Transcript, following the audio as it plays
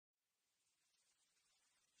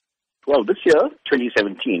Well, this year,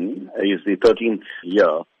 2017, is the 13th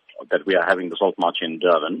year that we are having the Salt March in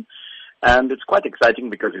Durban. And it's quite exciting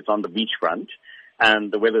because it's on the beachfront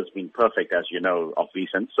and the weather's been perfect, as you know, of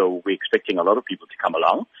recent. So we're expecting a lot of people to come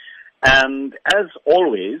along. And as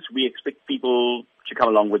always, we expect people to come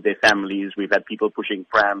along with their families. We've had people pushing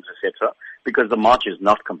prams, etc., because the march is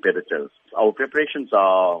not competitive. Our preparations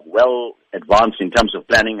are well advanced in terms of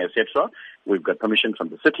planning, etc. We've got permission from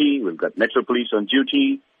the city. We've got Metro Police on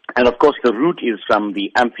duty. And of course, the route is from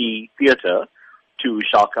the amphitheater to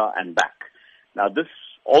Shaka and back. Now, this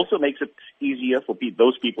also makes it easier for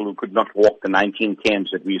those people who could not walk the 19 kms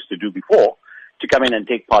that we used to do before to come in and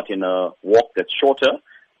take part in a walk that's shorter,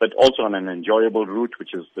 but also on an enjoyable route,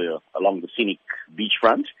 which is along the scenic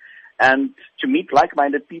beachfront, and to meet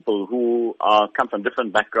like-minded people who come from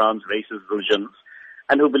different backgrounds, races, religions,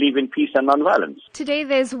 and who believe in peace and nonviolence. Today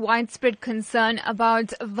there's widespread concern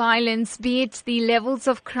about violence, be it the levels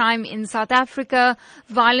of crime in South Africa,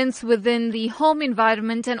 violence within the home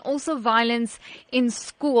environment, and also violence in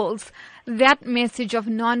schools. That message of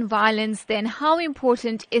non-violence, then, how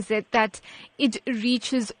important is it that it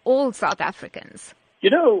reaches all South Africans? You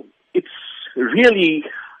know, it's really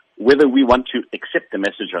whether we want to accept the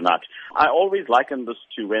message or not. I always liken this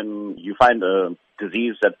to when you find a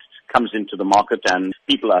disease that comes into the market and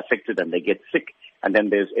people are affected and they get sick, and then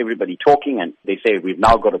there's everybody talking and they say we've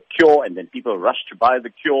now got a cure, and then people rush to buy the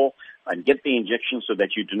cure and get the injection so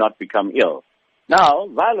that you do not become ill. Now,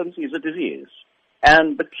 violence is a disease,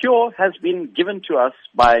 and the cure has been given to us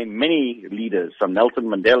by many leaders, from Nelson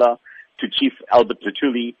Mandela to Chief Albert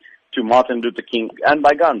Luthuli to Martin Luther King, and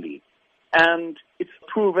by Gandhi. And it's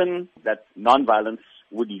proven that nonviolence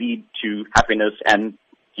would lead to happiness and,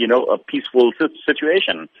 you know, a peaceful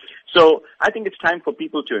situation. So I think it's time for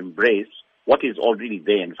people to embrace what is already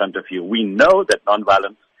there in front of you. We know that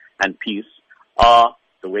nonviolence and peace are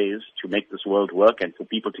the ways to make this world work and for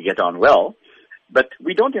people to get on well, but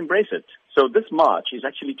we don't embrace it. So this march is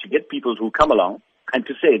actually to get people who come along and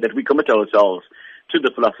to say that we commit ourselves to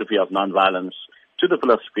the philosophy of nonviolence, to the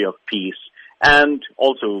philosophy of peace, and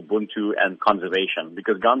also Ubuntu and conservation,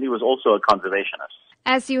 because Gandhi was also a conservationist.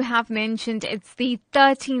 As you have mentioned, it's the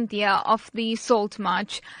 13th year of the Salt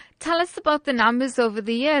March. Tell us about the numbers over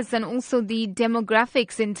the years and also the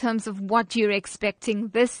demographics in terms of what you're expecting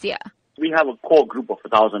this year. We have a core group of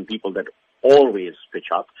 1,000 people that always pitch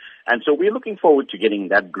up, and so we're looking forward to getting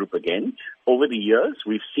that group again. Over the years,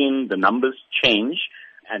 we've seen the numbers change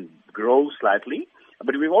and grow slightly,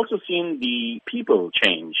 but we've also seen the people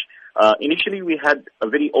change. Initially, we had a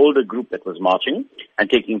very older group that was marching and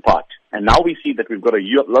taking part. And now we see that we've got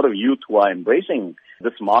a lot of youth who are embracing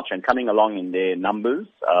this march and coming along in their numbers,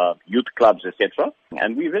 youth clubs, etc.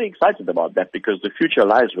 And we're very excited about that because the future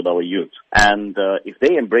lies with our youth. And if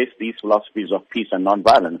they embrace these philosophies of peace and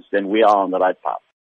nonviolence, then we are on the right path.